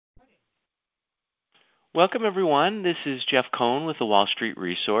Welcome, everyone. This is Jeff Cohn with the Wall Street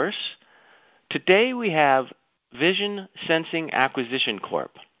Resource. Today we have Vision Sensing Acquisition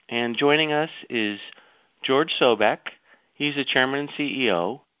Corp. And joining us is George Sobek. He's the chairman and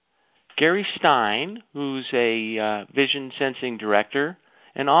CEO. Garry Stein, who's a Vision Sensing director.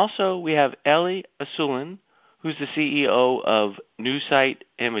 And also we have Assoolin, who's the CEO of Newsight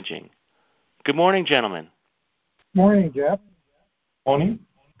Imaging. Good morning, gentlemen. Morning, Jeff. Morning.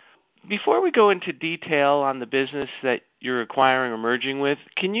 Before we go into detail on the business that you're acquiring or merging with,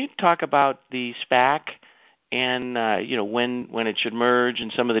 can you talk about the SPAC and when it should merge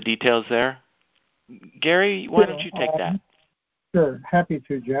and some of the details there? Garry, why don't you take that? Sure, happy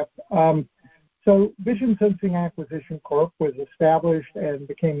to, Jeff. So Vision Sensing Acquisition Corp was established and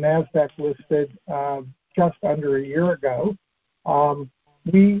became NASDAQ listed just under a year ago.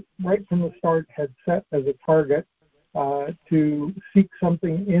 We, right from the start, had set as a target to seek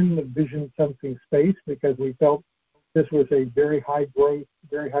something in the vision sensing space because we felt this was a very high growth,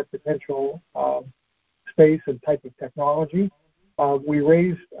 very high potential space and type of technology. We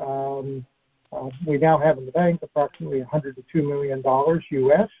raised, we now have in the bank approximately $102 million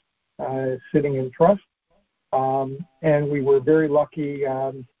US sitting in trust. And we were very lucky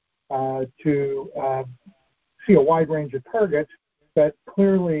to see a wide range of targets, but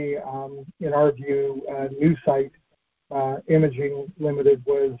clearly, in our view, Newsight Imaging Ltd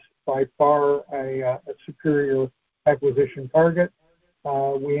was by far a superior acquisition target.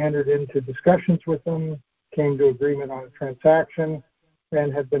 We entered into discussions with them, came to agreement on a transaction,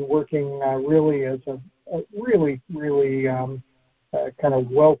 and have been working really as a really kind of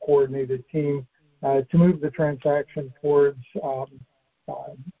well-coordinated team to move the transaction towards the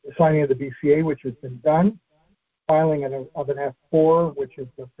signing of the BCA, which has been done, filing of an F4, which is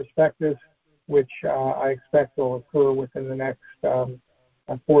the prospectus, which I expect will occur within the next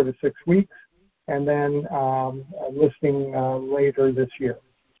 4 to 6 weeks, and then listing later this year.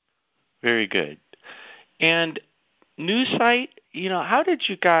 Very good. And Newsight, how did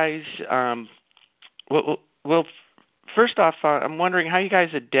you guys, well, first off, I'm wondering how you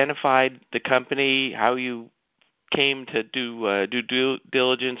guys identified the company, how you came to do due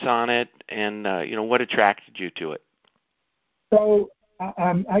diligence on it, and what attracted you to it. So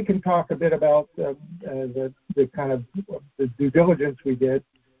I can talk a bit about the kind of the due diligence we did,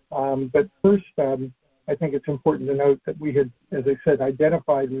 but first I think it's important to note that we had, as I said,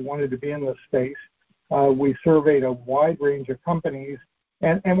 identified we wanted to be in this space. We surveyed a wide range of companies,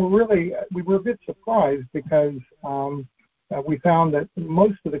 and we were a bit surprised because we found that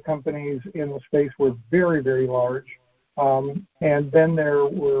most of the companies in the space were very, very large, and then there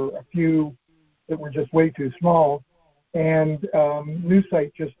were a few that were just way too small. And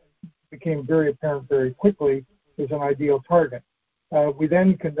Newsight just became very apparent very quickly as an ideal target. We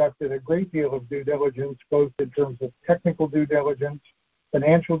then conducted a great deal of due diligence, both in terms of technical due diligence,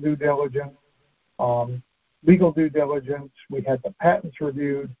 financial due diligence, legal due diligence. We had the patents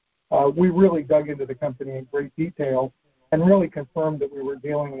reviewed. We really dug into the company in great detail and really confirmed that we were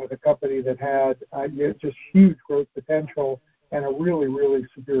dealing with a company that had just huge growth potential and a really, really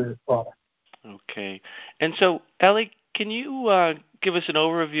superior product. Okay. And so, Ellie, can you give us an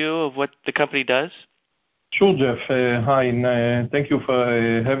overview of what the company does? Sure, Jeff. Hi, and thank you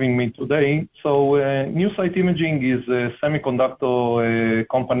for having me today. So Newsight Imaging is a semiconductor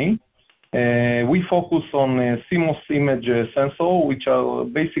company. We focus on CMOS image sensor, which are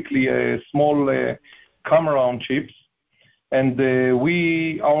basically small camera-on-chips. And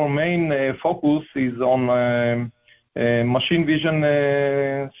our main focus is on machine vision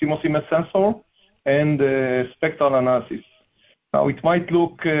CMOS image sensor and spectral analysis. Now, it might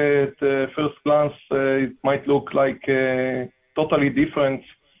look at first glance, it might look like totally different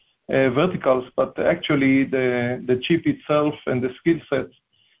verticals, but actually the chip itself and the skill set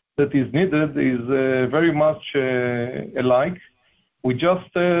that is needed is very much alike. We just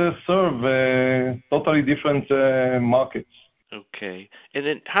serve totally different markets. Okay. And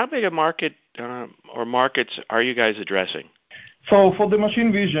then how big a market or markets are you guys addressing? So for the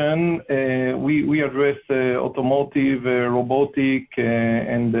machine vision, we address automotive, robotic,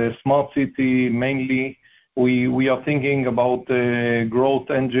 and smart city mainly. We are thinking about growth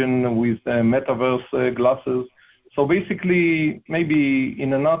engine with metaverse glasses. So basically, maybe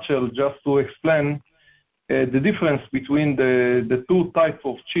in a nutshell, just to explain, the difference between the two types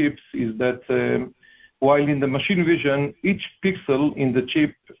of chips is that while in the machine vision, each pixel in the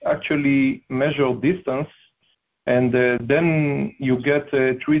chip actually measures distance, and then you get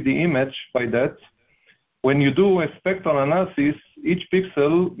a 3D image by that. When you do a spectral analysis, each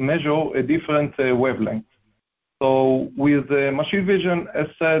pixel measures a different wavelength. So with machine vision, as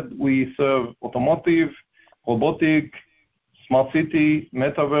said, we serve automotive, robotic, smart city,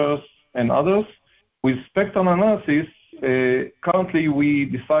 metaverse, and others. With spectral analysis, currently we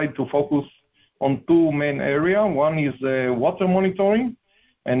decide to focus on two main areas. One is water monitoring,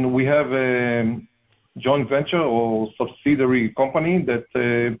 and we have a joint venture or subsidiary company that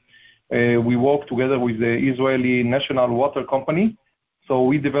we work together with the Israeli National Water Company. So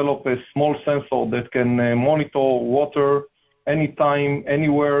we develop a small sensor that can monitor water anytime,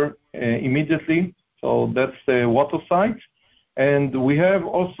 anywhere, immediately. So that's the water side. And we have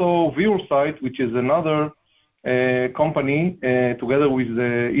also ViewSight, which is another company together with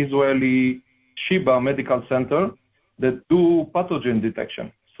the Israeli Sheba Medical Center that do pathogen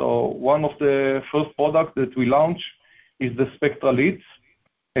detection. So one of the first products that we launch is the spectral leads.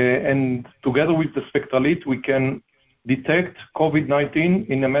 And together with the spectral lead, we can detect COVID-19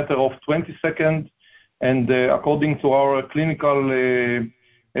 in a matter of 20 seconds. And according to our clinical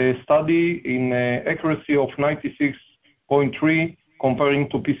study, in accuracy of 96.3 comparing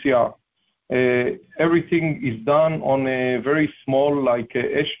to PCR. Everything is done on a very small, like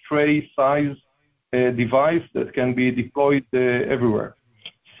ashtray size device that can be deployed everywhere.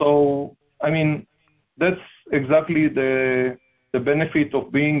 So, I mean, that's exactly the benefit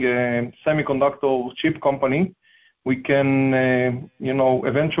of being a semiconductor chip company. We can,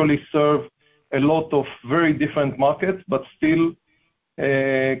 eventually serve a lot of very different markets, but still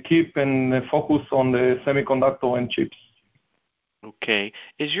keep and focus on the semiconductor and chips. Okay.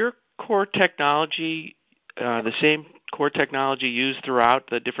 Is your core technology the same core technology used throughout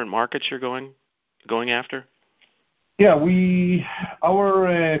the different markets you're going after? Yeah,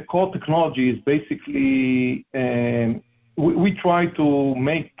 our core technology is basically we try to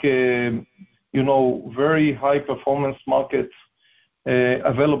make very high performance markets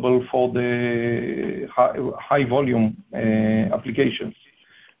available for the high volume applications.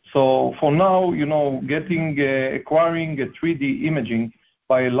 So for now, acquiring a 3D imaging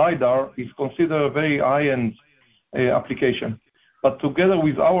by a LiDAR is considered a very high-end application. But together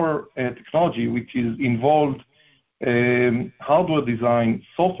with our technology, which is involved hardware design,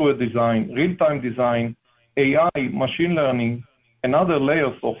 software design, real-time design, AI, machine learning, and other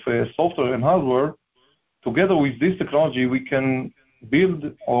layers of software and hardware, together with this technology, we can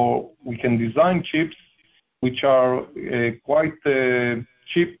build or we can design chips which are quite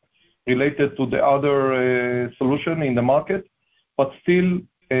cheap related to the other solution in the market, but still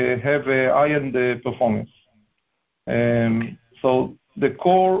have a high-end performance. So the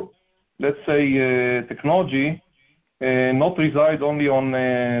core, let's say, technology not reside only on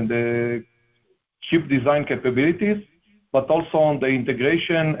the chip design capabilities, but also on the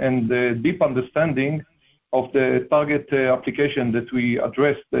integration and the deep understanding of the target application that we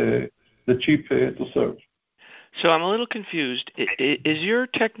address the chip to serve. So I'm a little confused. Is your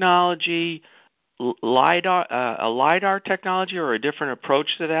technology LiDAR, a LiDAR technology or a different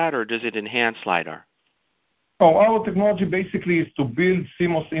approach to that, or does it enhance LiDAR? Oh, our technology basically is to build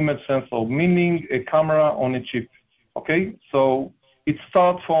CMOS image sensor, meaning a camera on a chip. Okay, so it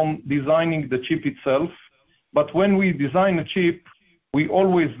starts from designing the chip itself, but when we design a chip, we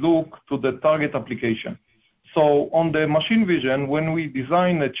always look to the target application. So on the machine vision, when we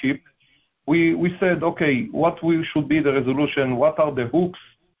design a chip, we said, okay, what should be the resolution? What are the hooks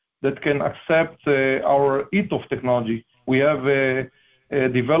that can accept our ETOF technology? We have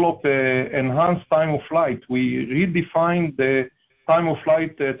developed enhanced time of flight. We redefined the time of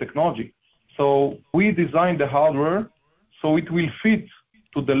flight technology. So we designed the hardware so it will fit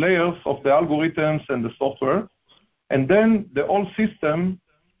to the layers of the algorithms and the software. And then the whole system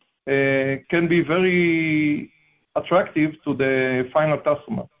can be very attractive to the final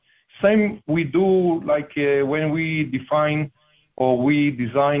customer. Same we do like when we define or we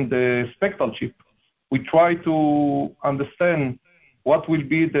design the spectral chip. We try to understand what will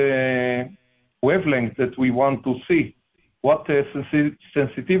be the wavelength that we want to see, what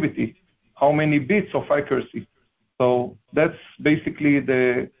sensitivity, how many bits of accuracy. So that's basically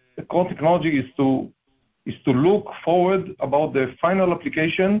the core technology is to look forward about the final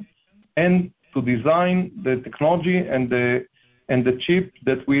application and to design the technology and the chip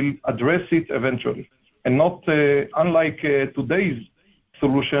that will address it eventually. And not unlike today's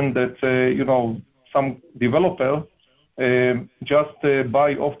solution that some developer just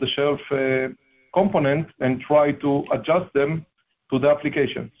buy off-the-shelf component and try to adjust them to the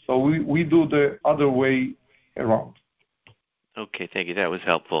application. So we do the other way around. Okay, thank you. That was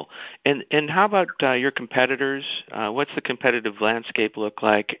helpful. And how about your competitors? What's the competitive landscape look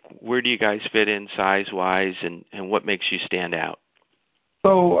like? Where do you guys fit in size-wise, and what makes you stand out?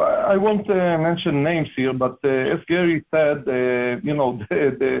 So I won't mention names here, but as Garry said,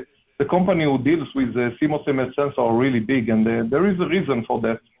 the company who deals with CMOS image sensor are really big, and there is a reason for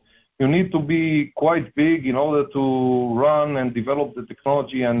that. You need to be quite big in order to run and develop the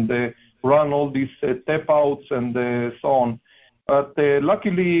technology and run all these tap outs and so on. But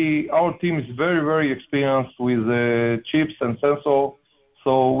luckily, our team is very, very experienced with chips and sensors.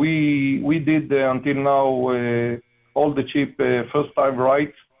 So we did until now all the chip first time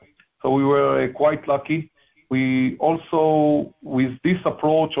right. So we were quite lucky. We also, with this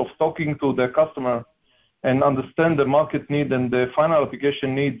approach of talking to the customer and understand the market need and the final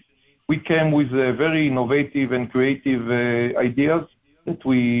application needs, we came with very innovative and creative ideas that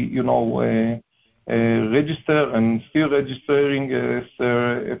we, register and still registering as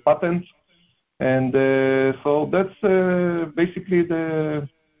patents. And so that's basically the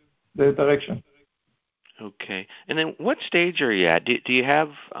direction. Okay. And then what stage are you at? Do you have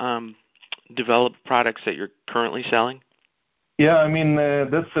developed products that you're currently selling? Yeah, I mean,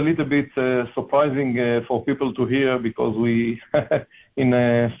 that's a little bit surprising for people to hear because we, in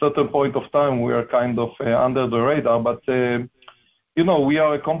a certain point of time, we are kind of under the radar. But, we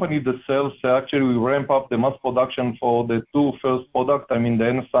are a company that sells, actually, we ramp up the mass production for the two first products. I mean, the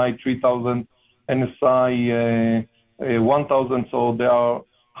NSI 3000, NSI 1000. So there are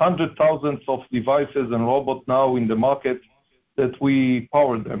hundred thousands of devices and robots now in the market that we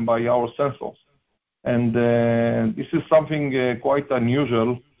power them by our sensors. And this is something quite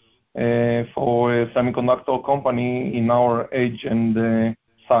unusual for a semiconductor company in our age and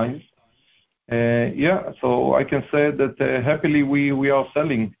size. So I can say that happily we are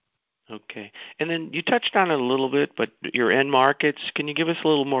selling. Okay. And then you touched on it a little bit, but your end markets, can you give us a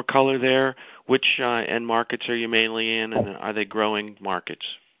little more color there? Which end markets are you mainly in, and are they growing markets?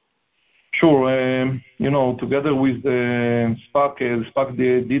 Sure. Together with the SPAC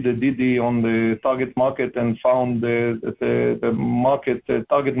did a DD on the target market and found that the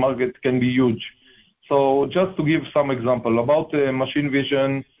target market can be huge. So just to give some example about machine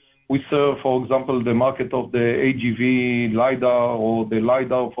vision, we serve, for example, the market of the AGV LiDAR or the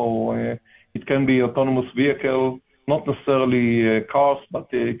LiDAR for it can be autonomous vehicle, not necessarily cars, but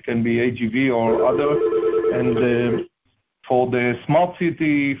it can be AGV or other. And for the smart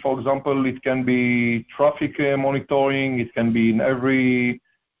city, for example, it can be traffic monitoring. It can be in every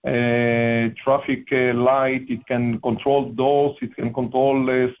traffic light. It can control doors. It can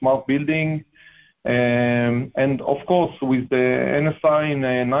control smart building. And of course, with the NSI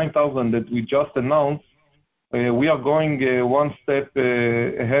 9000 that we just announced, we are going one step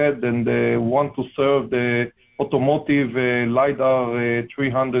ahead and want to serve the automotive LiDAR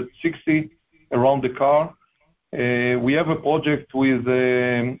 360 around the car. We have a project with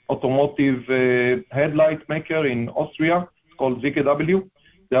automotive headlight maker in Austria. It's called ZKW.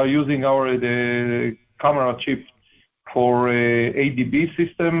 They are using the camera chip for ADB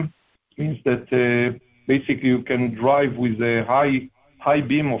system. It means that basically you can drive with a high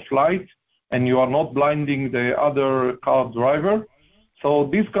beam of light, and you are not blinding the other car driver. So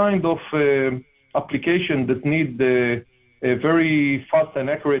this kind of application that need a very fast and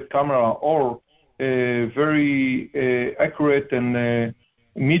accurate camera or very accurate and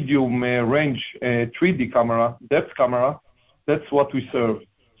medium range 3D camera, depth camera, that's what we serve.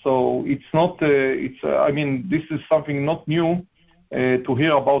 So it's not, this is something not new to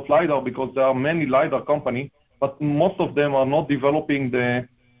hear about LiDAR because there are many LiDAR companies, but most of them are not developing the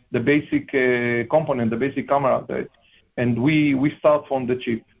basic component, the basic camera. And we start from the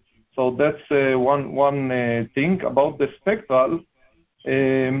chip. So that's one thing about the spectral.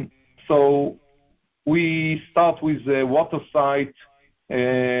 So we start with the water site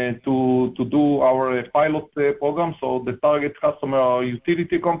to do our pilot program. So the target customer are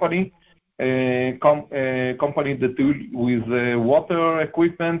utility company, company that deal with water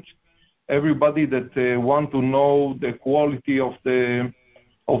equipment, everybody that want to know the quality of the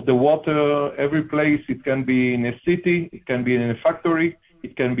water every place. It can be in a city, it can be in a factory,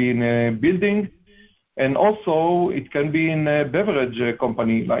 it can be in a building. And also, it can be in a beverage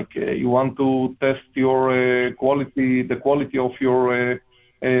company, like you want to test your quality, the quality of your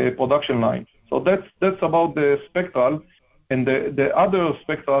production line. So that's about the spectral. And the other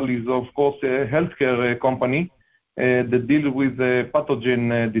spectral is, of course, a healthcare company that deal with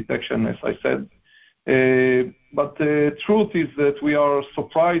pathogen detection, as I said. But the truth is that we are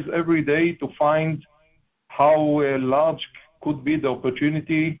surprised every day to find how large could be the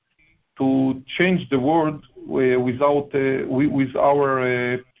opportunity to change the world with our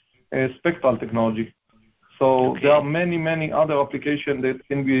spectral technology. So there are many other applications that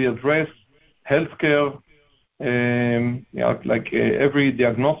can be addressed, healthcare, every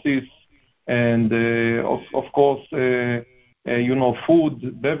diagnosis, and of course,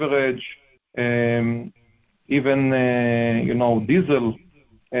 food, beverage, even diesel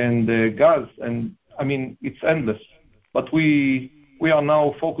and gas, and I mean it's endless. But we are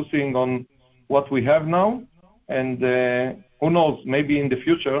now focusing on what we have now, and who knows, maybe in the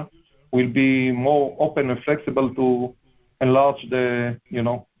future we'll be more open and flexible to enlarge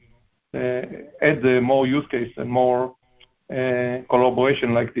add more use case and more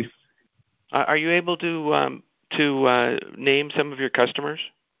collaboration like this. Are you able to name some of your customers?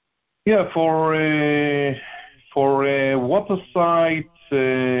 Yeah, for water site,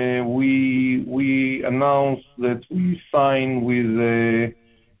 we announced that we signed with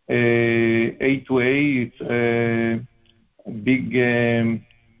A2A.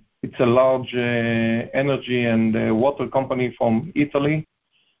 It's a large energy and water company from Italy.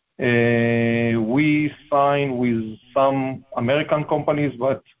 We signed with some American companies,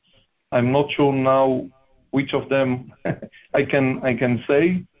 but I'm not sure now which of them I can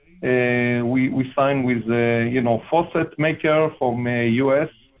say. We signed with faucet maker from US.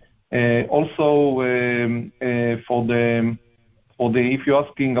 Also for the if you're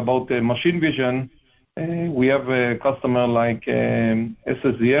asking about the machine vision, we have a customer like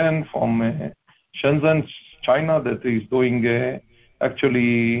SSDN from Shenzhen, China, that is doing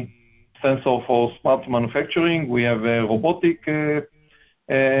actually sensor for smart manufacturing. We have a robotic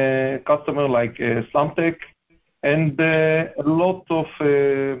customer like Samtec, and a lot of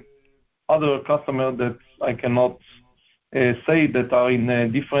other customers that I cannot say that are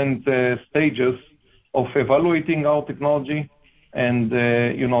in different stages of evaluating our technology and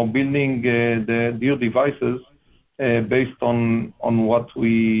building their devices based on what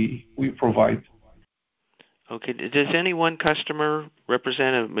we provide. Okay. Does any one customer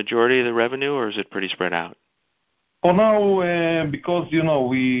represent a majority of the revenue, or is it pretty spread out? For now, because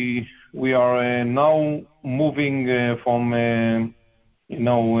we are now moving from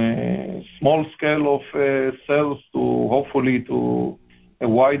small scale of sales to hopefully to a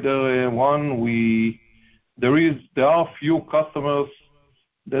wider one. There are few customers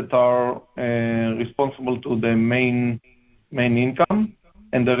that are responsible to the main income,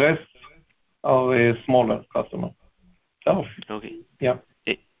 and the rest are a smaller customer. Okay. Yeah.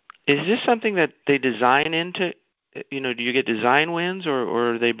 Is this something that they design into? Do you get design wins,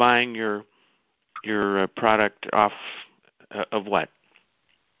 or are they buying your product off of what?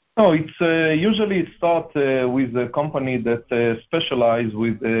 No, it's usually it starts with a company that specialize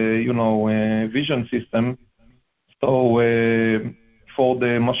with vision system. So for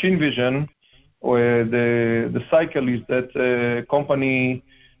the machine vision, where the cycle is that company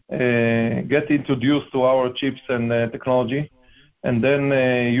get introduced to our chips and technology, and then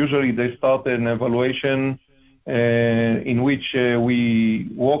usually they start an evaluation in which we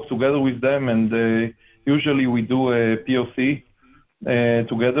work together with them, and usually we do a POC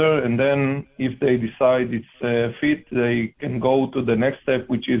together, and then if they decide it's fit, they can go to the next step,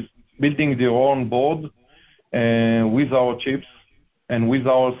 which is building their own board with our chips and with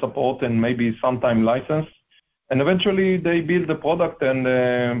our support, and maybe sometime license, and eventually they build the product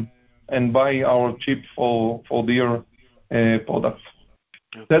and buy our chip for their products.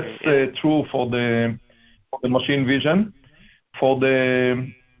 Okay. That's true for the machine vision. For the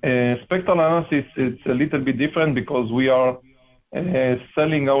spectral analysis, it's a little bit different because we are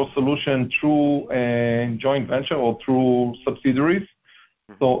selling our solution through a joint venture or through subsidiaries.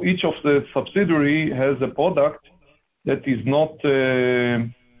 So each of the subsidiary has a product that is not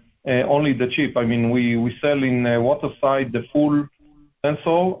only the chip. I mean, we sell in water side the full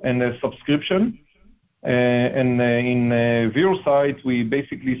sensor and a subscription, and in viewer side we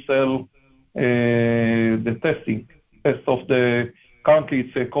basically sell the test of the currently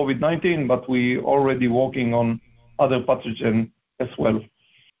it's COVID-19, but we already working on other pathogen as well.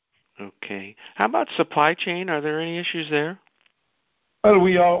 Okay. How about supply chain? Are there any issues there? Well,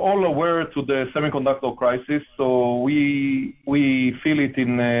 we are all aware to the semiconductor crisis, so we feel it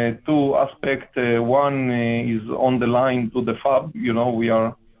in two aspects. One is on the line to the fab. We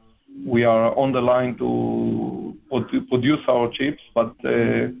are on the line to produce our chips, but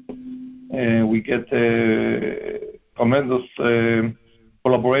we get tremendous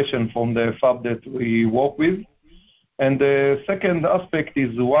collaboration from the fab that we work with. And the second aspect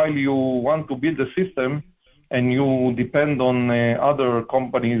is while you want to build a system and you depend on other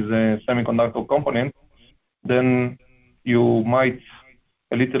companies' semiconductor components, then you might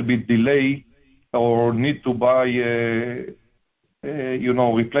a little bit delay or need to buy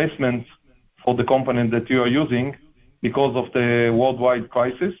replacements for the component that you are using because of the worldwide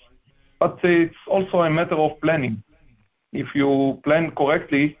crisis. but it's also a matter of planning. If you plan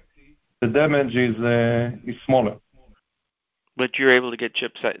correctly, the damage is smaller. But you're able to get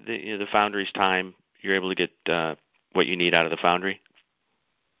chips at the foundry's time. You're able to get what you need out of the foundry?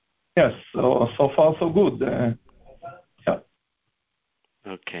 Yes, so far so good. Yeah.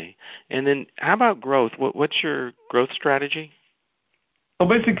 Okay. And then how about growth? What's your growth strategy? So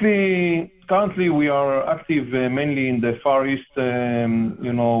basically, currently we are active mainly in the Far East,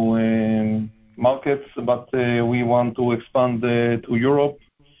 markets, but we want to expand to Europe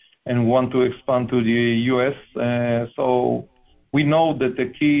and want to expand to the US. So we know that the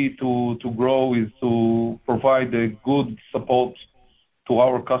key to grow is to provide a good support to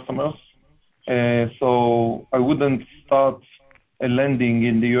our customers. So I wouldn't start a landing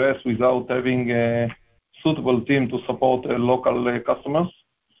in the US without having a suitable team to support local customers.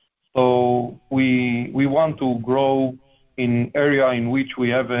 So we want to grow in area in which we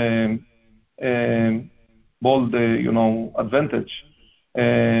have a bold advantage,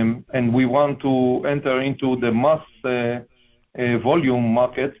 and we want to enter into the mass volume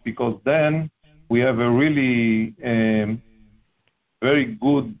market, because then we have a really very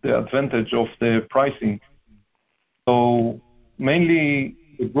good advantage of the pricing. So mainly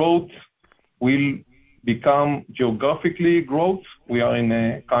the growth will become geographically growth. We are in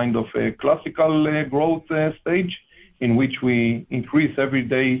a kind of a classical growth stage in which we increase every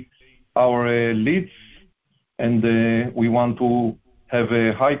day our leads, and we want to have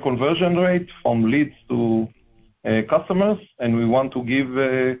a high conversion rate from leads to customers, and we want to give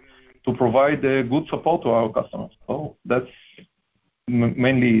to provide good support to our customers. So that's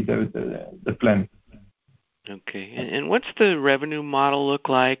mainly the plan. Okay. And what's the revenue model look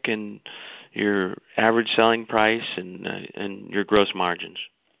like, and your average selling price and your gross margins?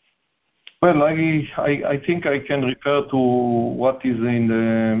 Well, I think I can refer to what is in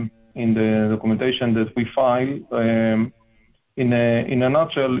the documentation that we file. In a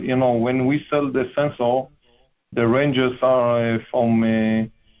nutshell, when we sell the sensor, the ranges are from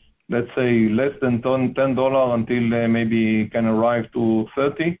let's say less than $10 until maybe can arrive to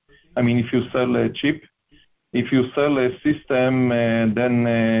 $30. I mean, if you sell a chip. If you sell a system, then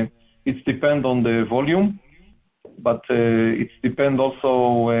it depends on the volume, but it depends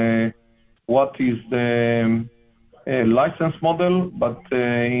also what is the license model. But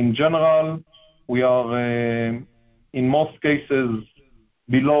in general, we are in most cases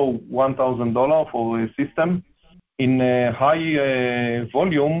below $1,000 for a system. In high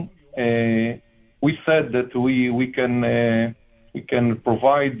volume, we said that we can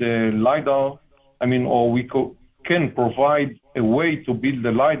provide the LiDAR. I mean, or we can provide a way to build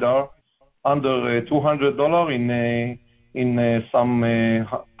the LiDAR under $200 in some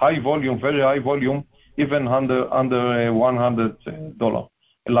high volume, very high volume, even under $100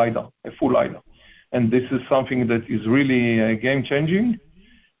 a LiDAR, a full LiDAR. And this is something that is really game changing.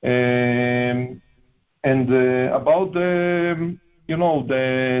 And about the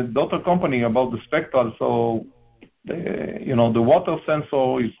daughter company, about the spectral, so the water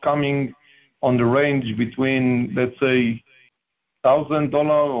sensor is coming on the range between, let's say, $1,000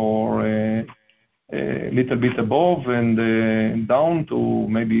 or a little bit above, and down to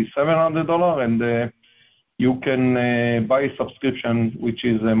maybe $700, and you can buy a subscription, which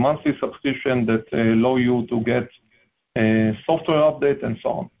is a monthly subscription that allow you to get a software update and so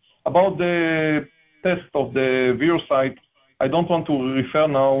on. About the test of the ViewSight, I don't want to refer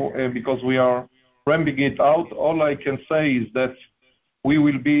now because we are ramping it out. All I can say is that we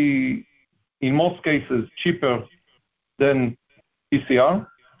will be, in most cases, cheaper than PCR,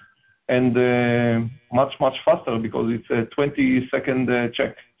 and much faster because it's a 20-second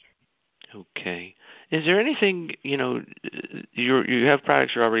check. Okay. Is there anything, you have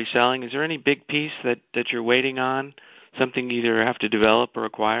products you're already selling. Is there any big piece that you're waiting on, something you either have to develop or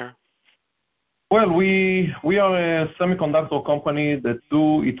acquire? Well, we are a semiconductor company that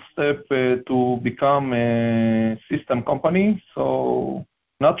do its step to become a system company. So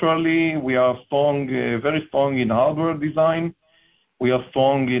naturally, we are strong, very strong in hardware design. We are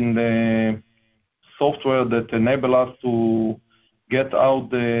strong in the software that enable us to get out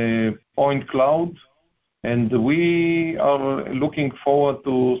the point cloud, and we are looking forward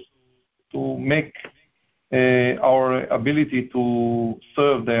to make our ability to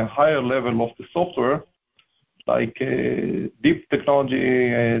serve the higher level of the software, like deep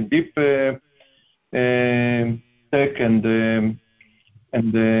technology, deep tech, and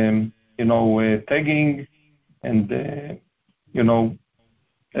tagging, and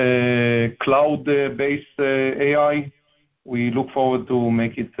cloud-based AI. We look forward to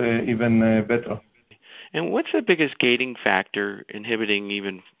make it even better. And what's the biggest gating factor inhibiting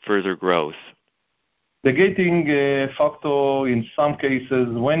even further growth? The gating factor in some cases,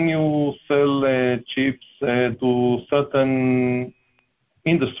 when you sell chips to certain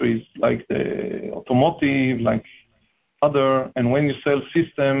industries like the automotive, like other, and when you sell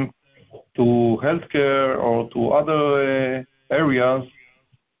system to healthcare or to other areas,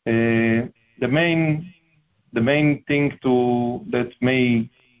 the main thing that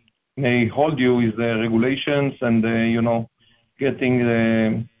may hold you is the regulations and getting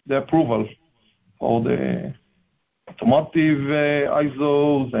the approval for the automotive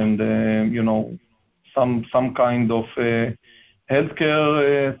ISOs and some kind of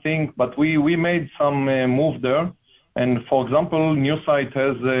healthcare thing. But we made some move there. And for example, Newsight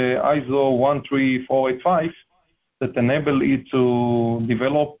has ISO 13485 that enable it to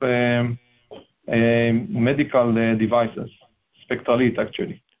develop medical devices, spectral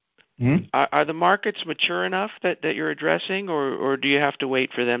actually. Mm-hmm. Are the markets mature enough that you're addressing, or do you have to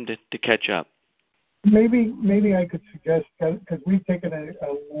wait for them to catch up? Maybe I could suggest, because we've taken a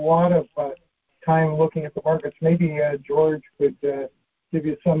lot of time looking at the markets, maybe George could give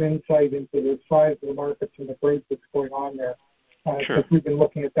you some insight into the size of the markets and the growth that's going on there. Sure. Because we've been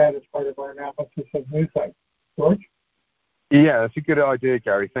looking at that as part of our analysis of Newsight. George? Yeah, that's a good idea,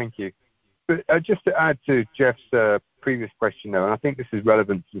 Garry. Thank you. But just to add to Jeff's previous question, though, and I think this is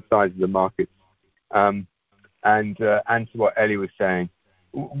relevant to the size of the markets, and to what Ellie was saying.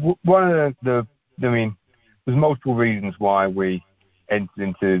 One of there's multiple reasons why we entered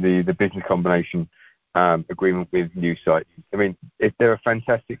into the business combination agreement with Newsight. They're a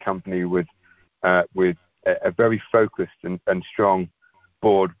fantastic company with a very focused and strong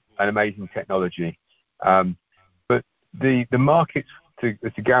board and amazing technology. But the markets, to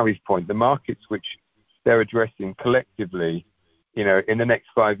Gary's point, the markets which they're addressing collectively, in the next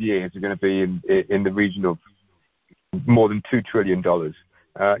 5 years are going to be in the region of more than $2 trillion,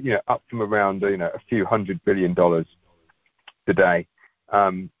 up from around a few $100 billion today.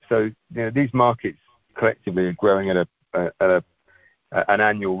 So these markets collectively are growing at an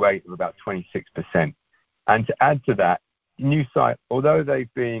annual rate of about 26%. And to add to that, Newsight, although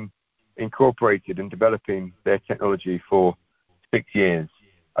they've been incorporated and developing their technology for 6 years,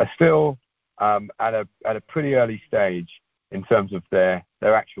 are still at a pretty early stage in terms of their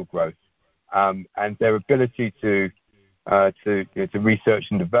actual growth, and their ability to research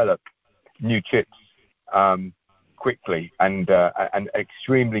and develop new chips quickly and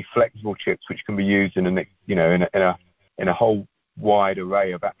extremely flexible chips which can be used in a whole wide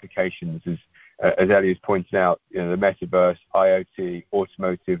array of applications, as Ellie has pointed out, the metaverse, IoT,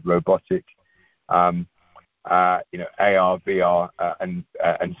 automotive, robotic, AR, VR,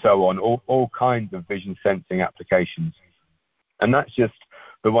 and so on, all kinds of vision sensing applications. And that's just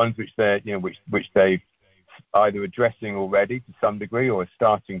the ones which they're either addressing already to some degree or are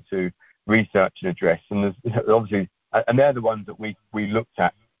starting to research and address. And there's obviously, and they're the ones that we looked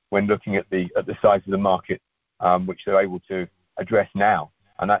at when looking at the size of the market, which they're able to address now.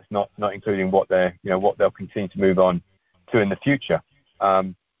 And that's not including what they'll continue to move on to in the future.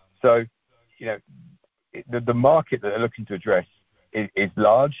 So the market that they're looking to address is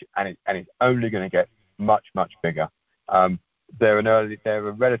large, and it's only going to get much, much bigger. They're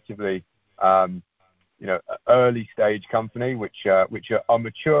a relatively early stage company which are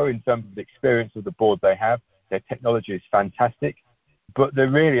mature in terms of the experience of the board they have. Their technology is fantastic, but they're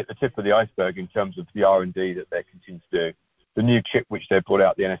really at the tip of the iceberg in terms of the R&D that they continue to do. The new chip which they brought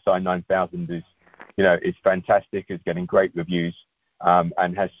out, the NSI 9000, is fantastic. Is getting great reviews,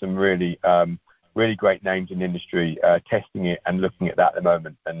 and has some really great names in the industry testing it and looking at that at the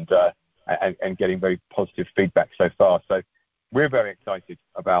moment, and getting very positive feedback so far. So we're very excited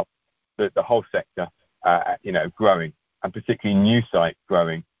about the whole sector, growing, and particularly Newsight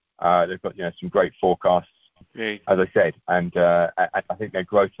growing. They've got some great forecasts, Great. as I said, and I think their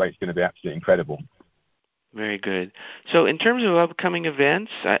growth rate is going to be absolutely incredible. Very good. So in terms of upcoming events,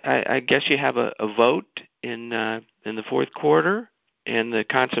 I guess you have a vote in the fourth quarter and the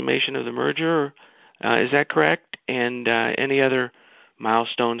consummation of the merger. Is that correct? And any other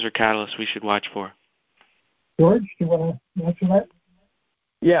milestones or catalysts we should watch for? George, do you want to answer that?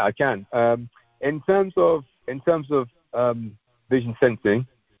 Yeah, I can. In terms of Vision Sensing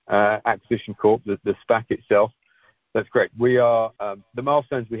Acquisition Corp, the SPAC itself, that's correct. We are the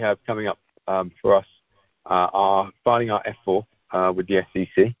milestones we have coming up for us are filing our F4 with the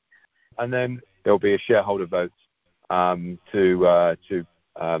SEC, and then there'll be a shareholder vote to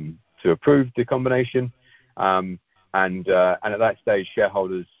approve the combination, and at that stage,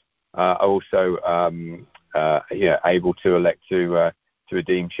 shareholders are also able to elect to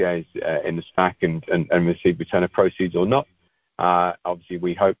redeem shares in the SPAC and receive return of proceeds or not. Obviously,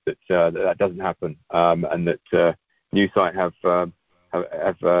 we hope that that doesn't happen, and that Newsight have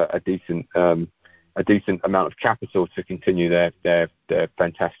a decent amount of capital to continue their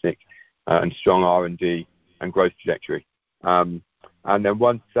fantastic and strong R&D and growth trajectory. And then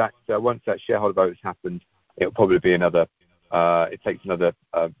once that shareholder vote has happened, it'll probably be another. It takes another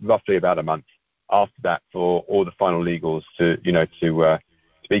roughly about a month after that for all the final legals to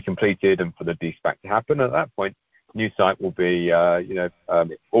be completed and for the de-SPAC to happen. At that point, Newsight will be,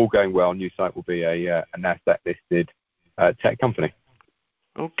 all going well, Newsight will be a NASDAQ listed tech company.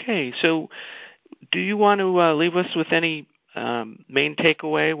 Okay, so do you want to leave us with any main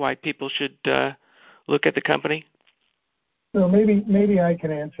takeaway why people should look at the company? So maybe I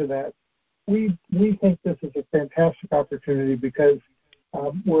can answer that. We think this is a fantastic opportunity because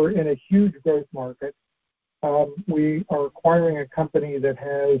we're in a huge growth market. We are acquiring a company that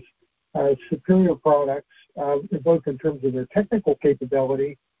has superior products, both in terms of their technical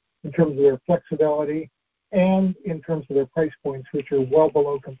capability, in terms of their flexibility, and in terms of their price points, which are well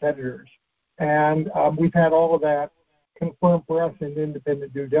below competitors. And we've had all of that confirmed for us in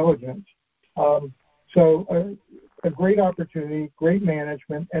independent due diligence. So a great opportunity, great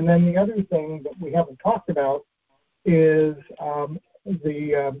management. And then the other thing that we haven't talked about is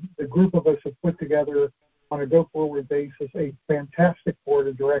the group of us have put together on a go-forward basis a fantastic board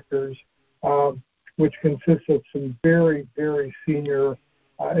of directors, which consists of some very, very senior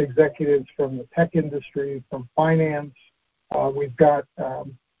executives from the tech industry, from finance. We've got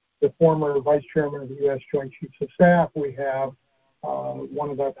the former vice chairman of the U.S. Joint Chiefs of Staff. We have one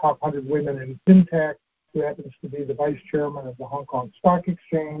of the top 100 women in fintech, who happens to be the vice chairman of the Hong Kong Stock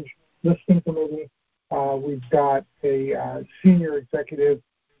Exchange Listing Committee. We've got a senior executive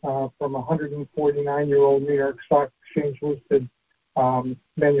from a 149-year-old New York Stock Exchange listed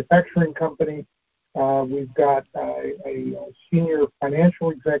manufacturing company. We've got a senior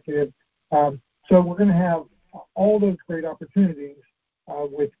financial executive. So we're going to have all those great opportunities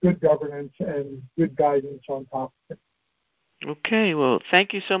with good governance and good guidance on top of it. Okay, well,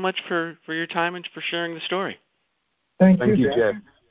 thank you so much for your time and for sharing the story. Thank you, Jeff.